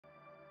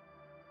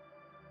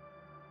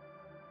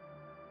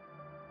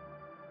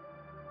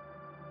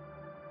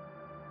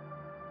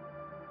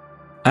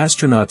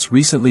Astronauts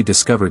recently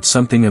discovered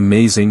something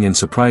amazing and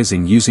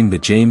surprising using the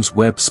James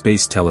Webb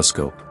Space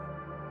Telescope.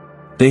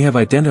 They have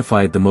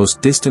identified the most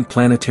distant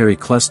planetary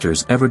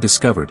clusters ever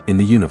discovered in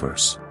the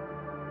universe.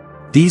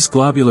 These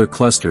globular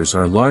clusters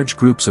are large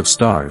groups of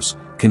stars,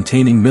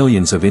 containing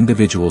millions of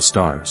individual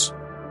stars.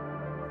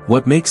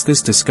 What makes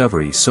this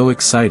discovery so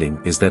exciting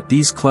is that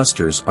these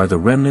clusters are the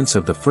remnants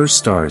of the first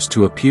stars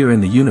to appear in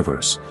the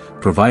universe,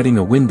 providing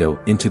a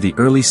window into the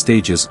early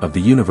stages of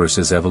the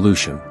universe's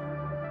evolution.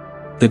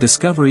 The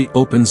discovery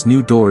opens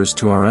new doors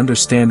to our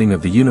understanding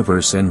of the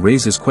universe and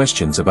raises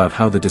questions about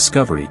how the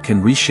discovery can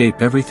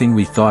reshape everything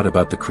we thought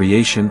about the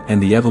creation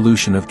and the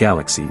evolution of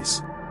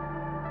galaxies.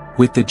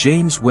 With the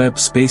James Webb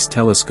Space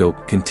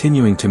Telescope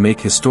continuing to make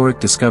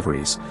historic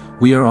discoveries,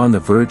 we are on the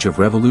verge of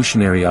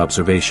revolutionary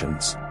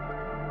observations.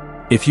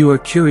 If you are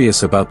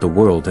curious about the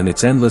world and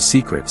its endless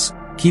secrets,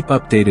 keep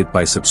updated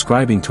by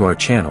subscribing to our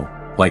channel,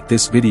 like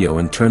this video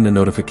and turn the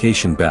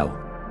notification bell.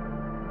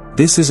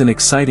 This is an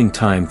exciting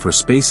time for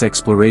space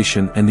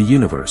exploration and the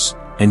universe,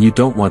 and you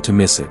don't want to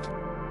miss it.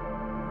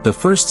 The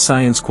first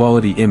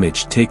science-quality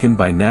image taken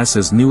by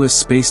NASA's newest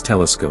space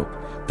telescope,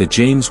 the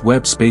James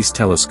Webb Space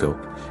Telescope,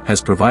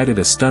 has provided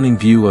a stunning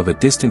view of a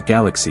distant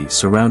galaxy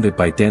surrounded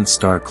by dense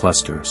star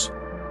clusters.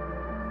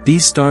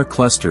 These star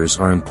clusters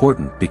are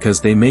important because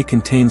they may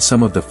contain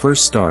some of the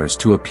first stars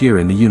to appear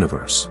in the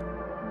universe.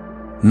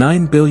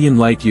 9 billion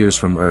light-years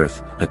from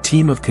Earth, a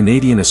team of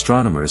Canadian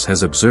astronomers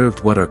has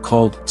observed what are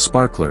called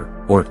sparkler,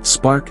 or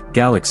spark,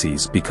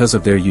 galaxies because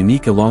of their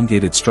unique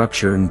elongated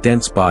structure and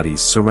dense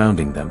bodies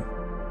surrounding them.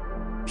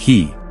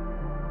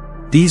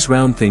 These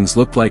round things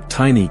look like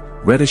tiny,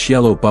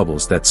 reddish-yellow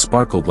bubbles that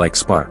sparkled like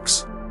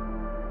sparks.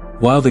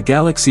 While the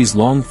galaxy's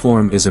long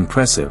form is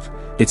impressive,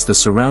 it's the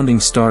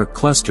surrounding star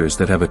clusters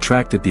that have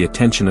attracted the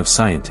attention of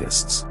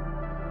scientists.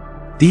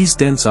 These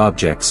dense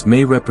objects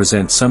may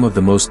represent some of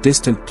the most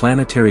distant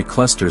planetary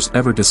clusters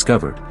ever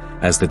discovered,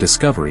 as the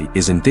discovery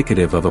is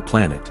indicative of a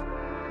planet.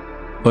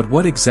 But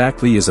what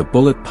exactly is a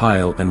bullet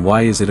pile and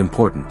why is it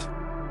important?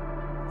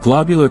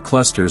 Globular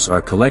clusters are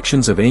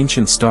collections of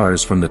ancient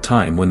stars from the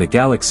time when the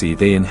galaxy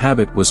they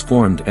inhabit was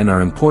formed and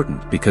are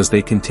important because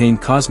they contain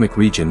cosmic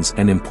regions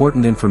and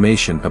important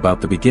information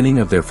about the beginning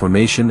of their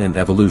formation and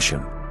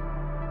evolution.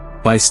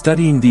 By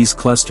studying these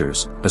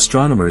clusters,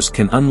 astronomers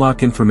can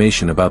unlock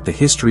information about the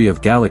history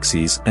of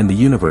galaxies and the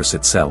universe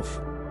itself.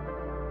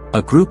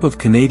 A group of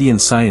Canadian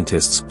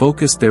scientists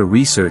focused their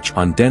research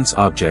on dense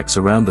objects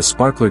around the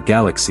Sparkler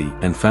galaxy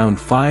and found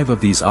 5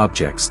 of these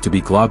objects to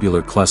be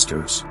globular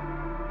clusters.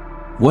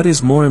 What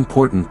is more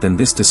important than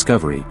this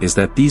discovery is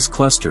that these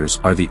clusters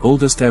are the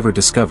oldest ever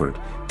discovered,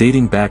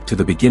 dating back to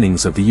the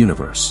beginnings of the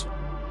universe.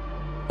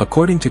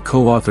 According to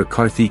co-author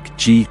Karthik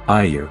G.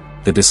 Iyer,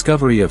 the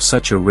discovery of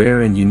such a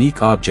rare and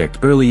unique object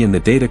early in the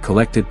data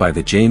collected by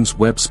the James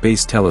Webb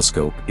Space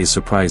Telescope is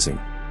surprising.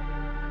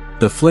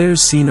 The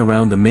flares seen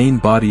around the main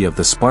body of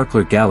the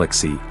Sparkler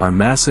galaxy are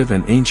massive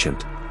and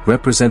ancient,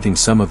 representing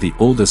some of the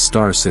oldest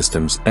star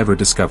systems ever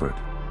discovered.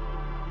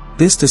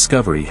 This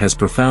discovery has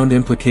profound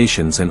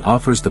implications and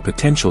offers the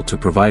potential to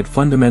provide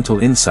fundamental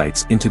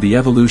insights into the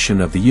evolution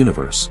of the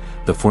universe,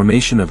 the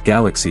formation of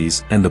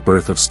galaxies and the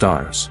birth of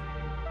stars.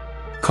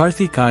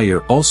 Karthik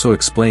Iyer also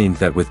explained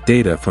that with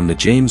data from the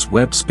James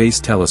Webb Space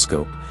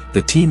Telescope,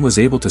 the team was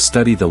able to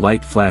study the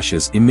light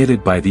flashes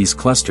emitted by these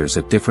clusters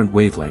at different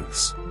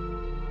wavelengths.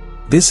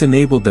 This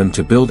enabled them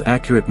to build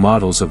accurate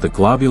models of the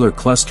globular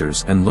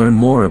clusters and learn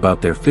more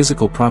about their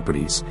physical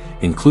properties,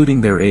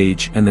 including their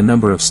age and the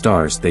number of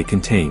stars they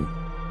contain.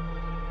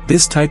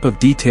 This type of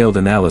detailed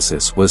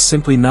analysis was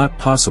simply not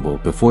possible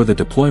before the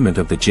deployment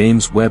of the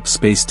James Webb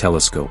Space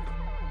Telescope.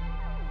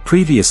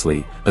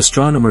 Previously,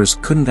 astronomers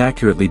couldn't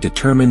accurately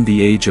determine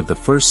the age of the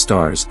first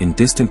stars in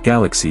distant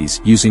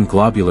galaxies using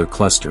globular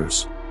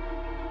clusters.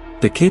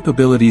 The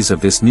capabilities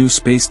of this new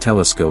space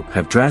telescope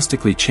have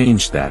drastically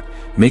changed that,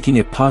 making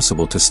it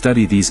possible to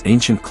study these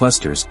ancient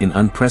clusters in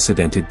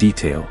unprecedented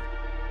detail.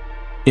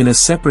 In a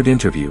separate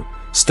interview,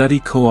 study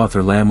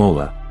co-author Lam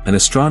Ola, an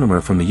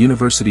astronomer from the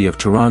University of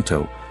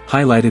Toronto,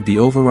 highlighted the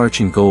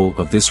overarching goal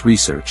of this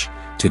research,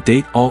 to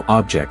date all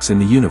objects in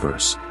the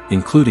universe,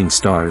 including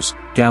stars,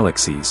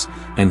 galaxies,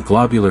 and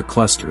globular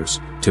clusters,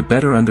 to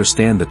better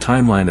understand the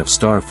timeline of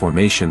star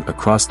formation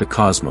across the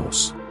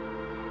cosmos.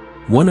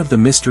 One of the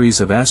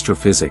mysteries of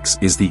astrophysics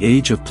is the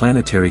age of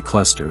planetary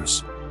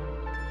clusters.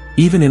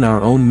 Even in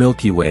our own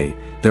Milky Way,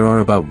 there are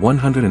about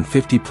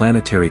 150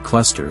 planetary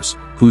clusters,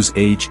 whose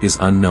age is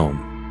unknown.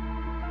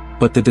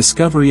 But the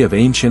discovery of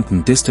ancient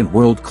and distant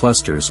world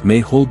clusters may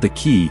hold the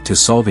key to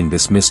solving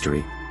this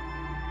mystery.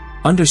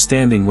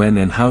 Understanding when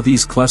and how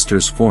these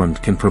clusters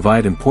formed can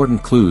provide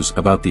important clues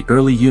about the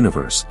early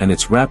universe and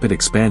its rapid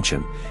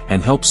expansion,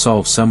 and help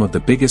solve some of the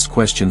biggest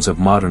questions of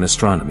modern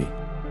astronomy.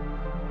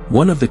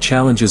 One of the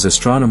challenges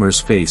astronomers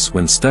face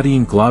when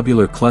studying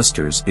globular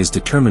clusters is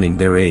determining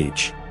their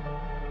age.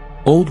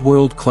 Old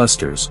world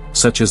clusters,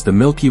 such as the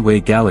Milky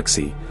Way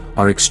galaxy,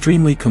 are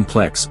extremely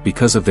complex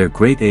because of their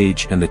great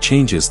age and the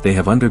changes they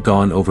have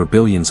undergone over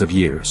billions of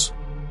years.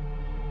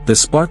 The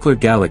Sparkler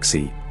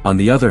galaxy, on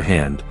the other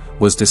hand,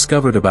 was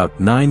discovered about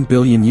 9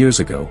 billion years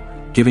ago,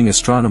 giving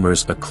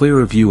astronomers a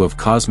clearer view of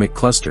cosmic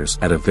clusters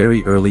at a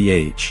very early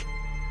age.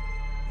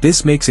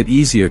 This makes it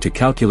easier to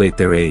calculate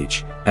their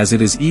age, as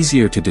it is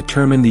easier to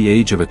determine the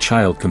age of a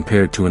child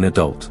compared to an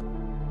adult.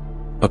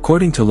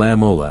 According to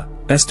Lamola,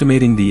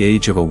 estimating the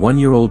age of a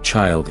 1-year-old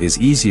child is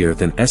easier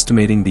than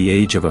estimating the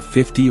age of a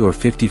 50 or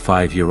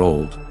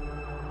 55-year-old.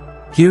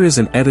 Here is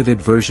an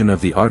edited version of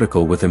the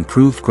article with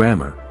improved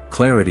grammar,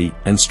 clarity,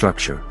 and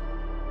structure.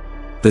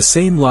 The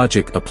same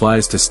logic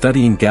applies to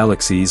studying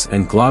galaxies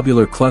and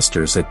globular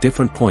clusters at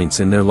different points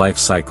in their life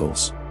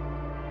cycles.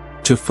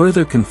 To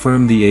further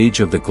confirm the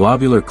age of the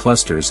globular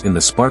clusters in the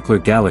Sparkler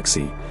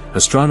galaxy,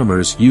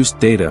 astronomers used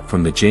data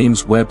from the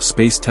James Webb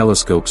Space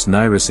Telescope's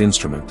NIRISS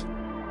instrument.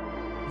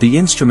 The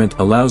instrument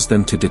allows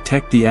them to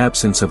detect the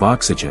absence of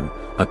oxygen,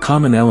 a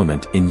common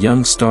element in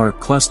young star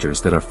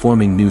clusters that are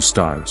forming new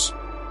stars.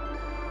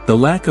 The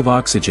lack of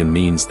oxygen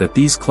means that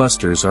these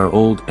clusters are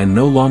old and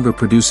no longer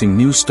producing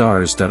new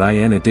stars.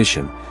 In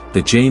addition,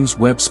 the James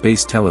Webb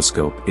Space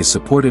Telescope is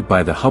supported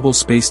by the Hubble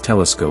Space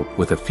Telescope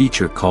with a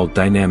feature called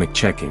dynamic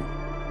checking.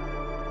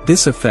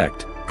 This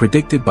effect,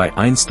 predicted by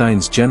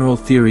Einstein's general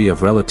theory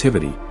of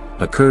relativity,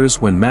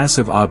 occurs when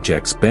massive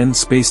objects bend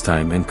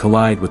spacetime and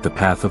collide with the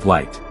path of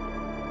light.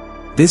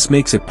 This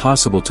makes it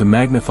possible to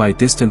magnify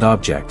distant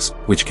objects,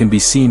 which can be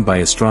seen by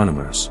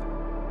astronomers.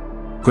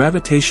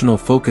 Gravitational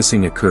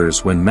focusing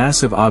occurs when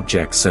massive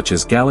objects such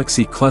as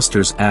galaxy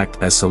clusters act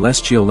as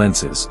celestial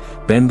lenses,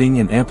 bending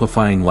and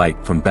amplifying light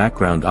from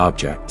background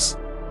objects.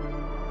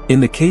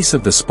 In the case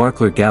of the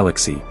Sparkler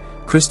galaxy,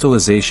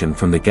 crystallization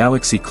from the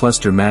galaxy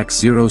cluster MAX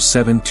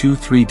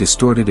 0723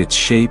 distorted its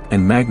shape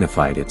and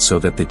magnified it so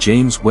that the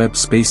James Webb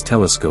Space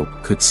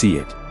Telescope could see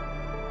it.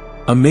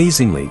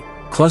 Amazingly,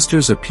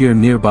 clusters appear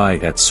nearby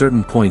at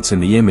certain points in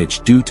the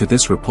image due to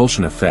this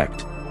repulsion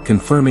effect,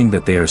 confirming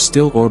that they are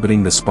still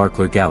orbiting the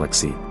Sparkler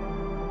galaxy.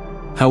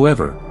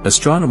 However,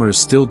 astronomers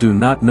still do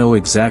not know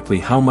exactly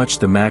how much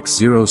the MAX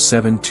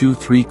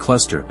 0723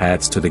 cluster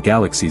adds to the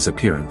galaxy's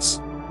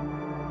appearance.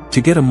 To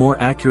get a more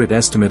accurate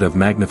estimate of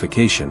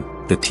magnification,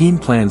 the team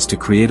plans to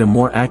create a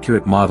more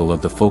accurate model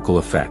of the focal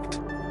effect.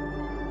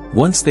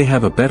 Once they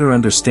have a better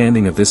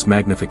understanding of this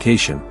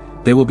magnification,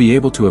 they will be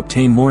able to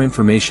obtain more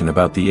information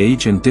about the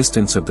age and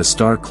distance of the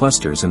star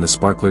clusters in the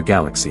Sparkler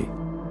galaxy.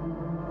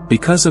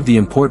 Because of the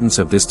importance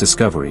of this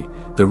discovery,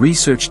 the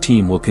research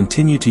team will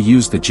continue to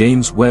use the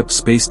James Webb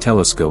Space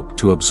Telescope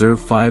to observe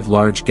 5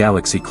 large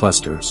galaxy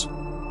clusters.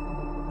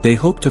 They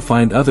hope to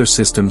find other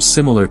systems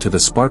similar to the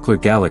Sparkler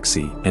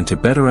galaxy and to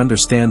better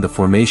understand the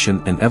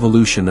formation and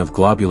evolution of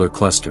globular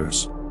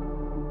clusters.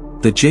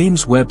 The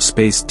James Webb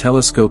Space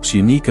Telescope's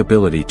unique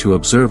ability to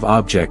observe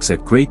objects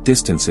at great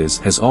distances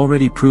has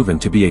already proven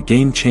to be a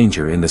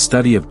game-changer in the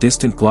study of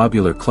distant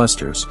globular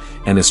clusters,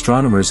 and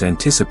astronomers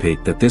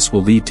anticipate that this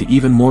will lead to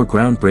even more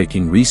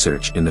groundbreaking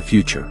research in the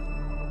future.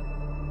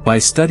 By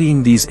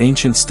studying these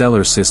ancient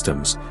stellar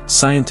systems,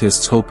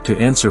 scientists hope to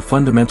answer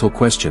fundamental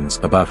questions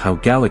about how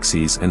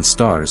galaxies and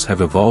stars have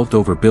evolved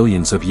over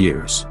billions of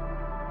years.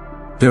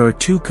 There are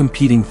 2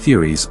 competing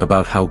theories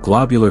about how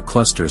globular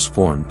clusters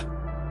formed.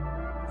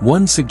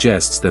 One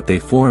suggests that they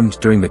formed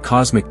during the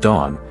cosmic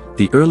dawn,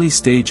 the early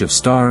stage of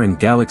star and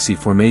galaxy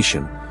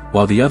formation,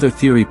 while the other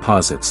theory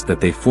posits that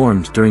they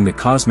formed during the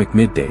cosmic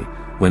midday,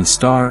 when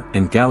star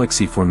and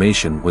galaxy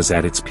formation was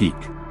at its peak.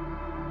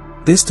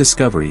 This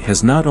discovery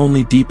has not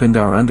only deepened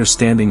our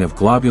understanding of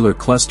globular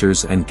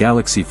clusters and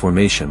galaxy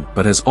formation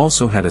but has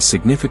also had a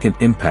significant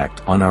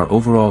impact on our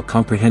overall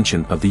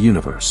comprehension of the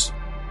universe.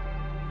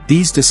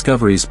 These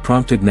discoveries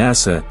prompted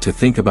NASA to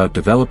think about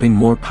developing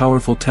more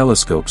powerful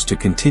telescopes to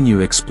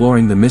continue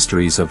exploring the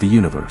mysteries of the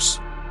universe.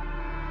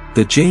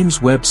 The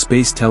James Webb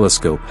Space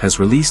Telescope has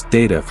released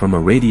data from a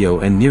radio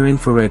and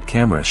near-infrared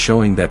camera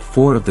showing that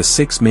 4 of the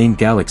 6 main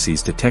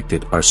galaxies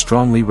detected are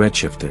strongly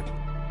redshifted.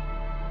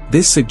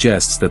 This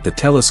suggests that the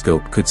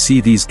telescope could see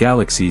these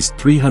galaxies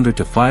 300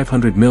 to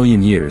 500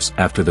 million years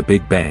after the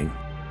Big Bang.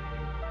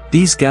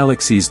 These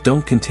galaxies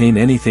don't contain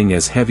anything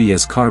as heavy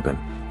as carbon,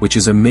 which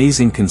is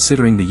amazing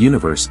considering the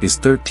universe is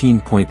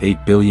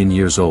 13.8 billion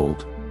years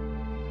old.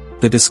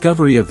 The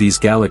discovery of these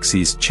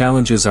galaxies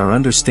challenges our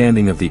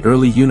understanding of the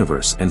early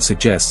universe and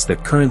suggests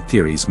that current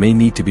theories may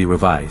need to be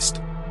revised.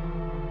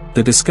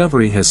 The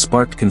discovery has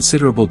sparked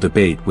considerable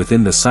debate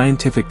within the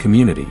scientific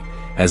community,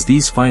 as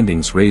these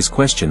findings raise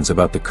questions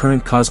about the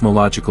current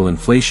cosmological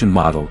inflation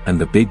model and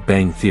the Big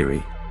Bang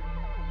theory.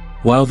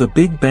 While the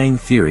Big Bang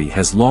theory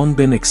has long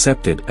been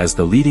accepted as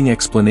the leading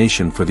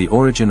explanation for the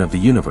origin of the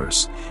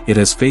universe, it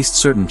has faced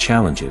certain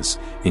challenges,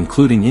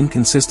 including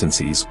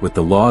inconsistencies with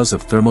the laws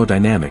of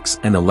thermodynamics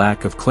and a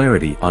lack of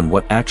clarity on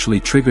what actually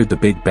triggered the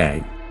Big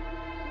Bang.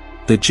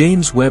 The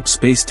James Webb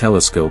Space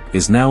Telescope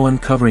is now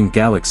uncovering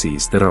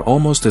galaxies that are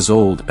almost as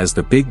old as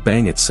the Big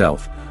Bang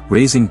itself,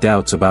 raising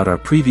doubts about our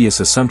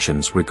previous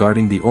assumptions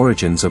regarding the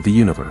origins of the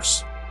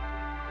universe.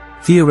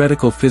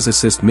 Theoretical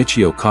physicist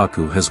Michio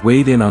Kaku has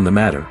weighed in on the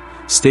matter,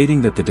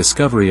 stating that the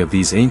discovery of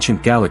these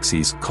ancient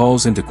galaxies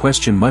calls into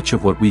question much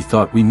of what we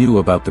thought we knew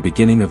about the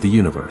beginning of the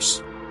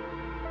universe.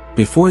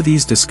 Before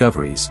these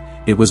discoveries,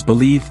 it was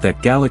believed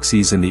that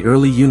galaxies in the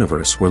early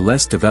universe were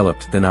less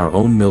developed than our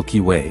own Milky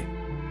Way.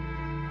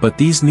 But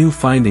these new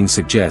findings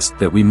suggest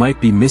that we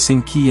might be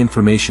missing key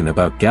information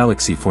about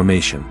galaxy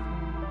formation.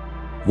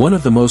 One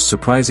of the most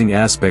surprising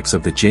aspects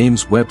of the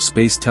James Webb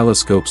Space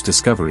Telescope's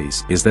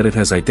discoveries is that it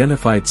has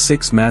identified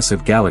 6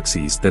 massive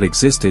galaxies that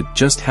existed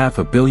just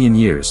 500 million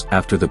years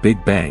after the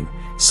Big Bang,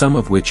 some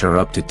of which are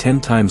up to 10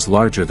 times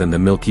larger than the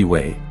Milky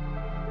Way.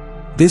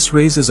 This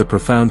raises a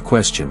profound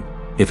question: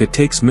 if it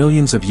takes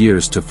millions of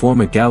years to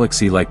form a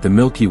galaxy like the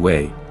Milky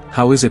Way,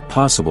 how is it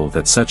possible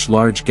that such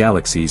large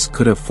galaxies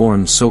could have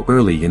formed so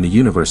early in the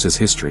universe's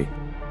history?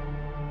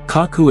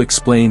 Kaku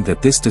explained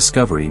that this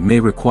discovery may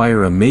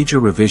require a major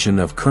revision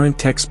of current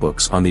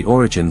textbooks on the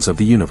origins of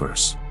the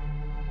universe.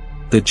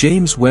 The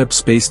James Webb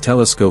Space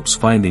Telescope's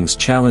findings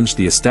challenge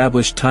the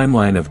established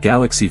timeline of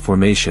galaxy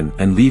formation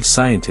and leave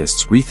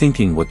scientists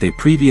rethinking what they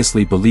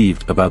previously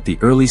believed about the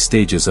early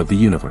stages of the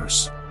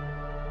universe.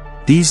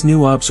 These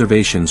new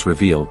observations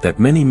reveal that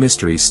many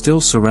mysteries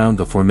still surround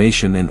the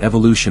formation and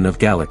evolution of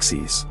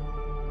galaxies.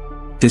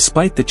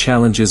 Despite the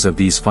challenges of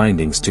these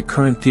findings to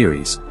current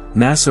theories,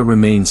 NASA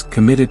remains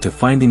committed to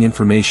finding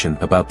information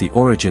about the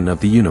origin of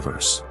the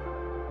universe.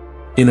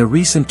 In a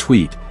recent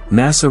tweet,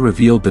 NASA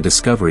revealed the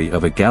discovery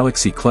of a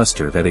galaxy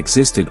cluster that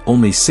existed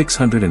only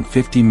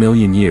 650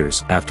 million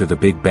years after the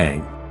Big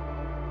Bang.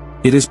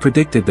 It is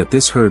predicted that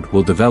this herd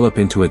will develop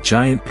into a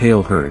giant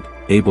pale herd,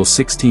 Abell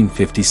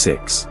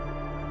 1656.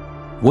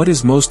 What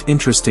is most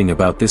interesting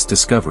about this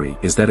discovery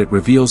is that it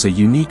reveals a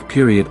unique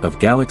period of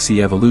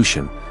galaxy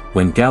evolution,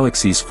 when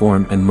galaxies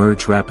form and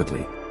merge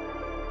rapidly.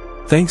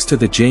 Thanks to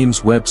the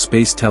James Webb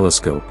Space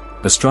Telescope,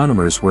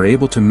 astronomers were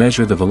able to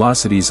measure the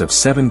velocities of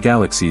 7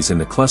 galaxies in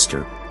the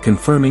cluster,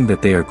 confirming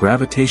that they are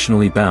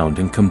gravitationally bound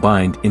and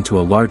combined into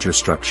a larger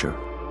structure.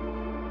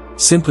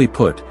 Simply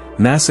put,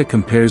 NASA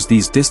compares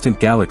these distant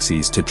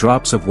galaxies to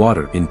drops of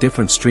water in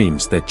different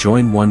streams that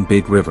join one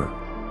big river.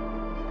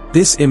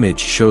 This image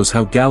shows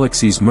how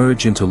galaxies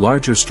merge into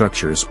larger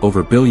structures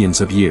over billions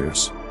of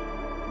years.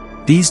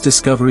 These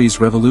discoveries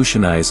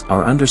revolutionize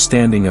our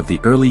understanding of the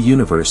early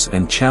universe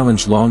and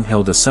challenge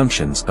long-held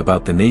assumptions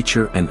about the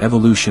nature and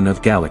evolution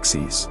of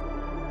galaxies.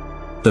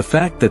 The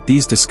fact that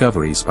these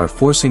discoveries are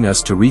forcing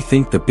us to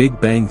rethink the Big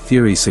Bang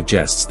theory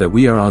suggests that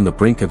we are on the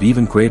brink of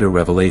even greater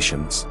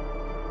revelations.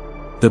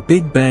 The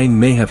Big Bang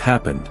may have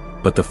happened,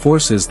 but the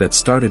forces that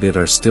started it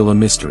are still a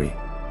mystery.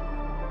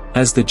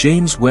 As the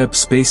James Webb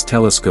Space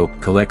Telescope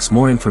collects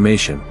more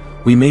information,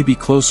 we may be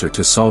closer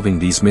to solving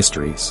these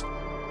mysteries.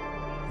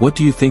 What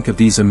do you think of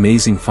these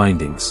amazing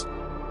findings?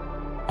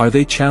 Are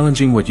they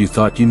challenging what you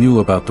thought you knew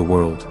about the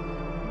world?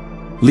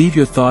 Leave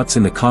your thoughts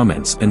in the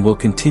comments and we'll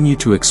continue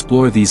to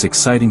explore these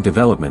exciting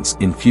developments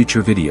in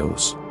future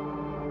videos.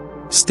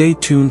 Stay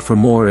tuned for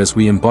more as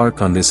we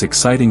embark on this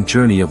exciting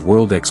journey of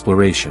world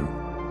exploration.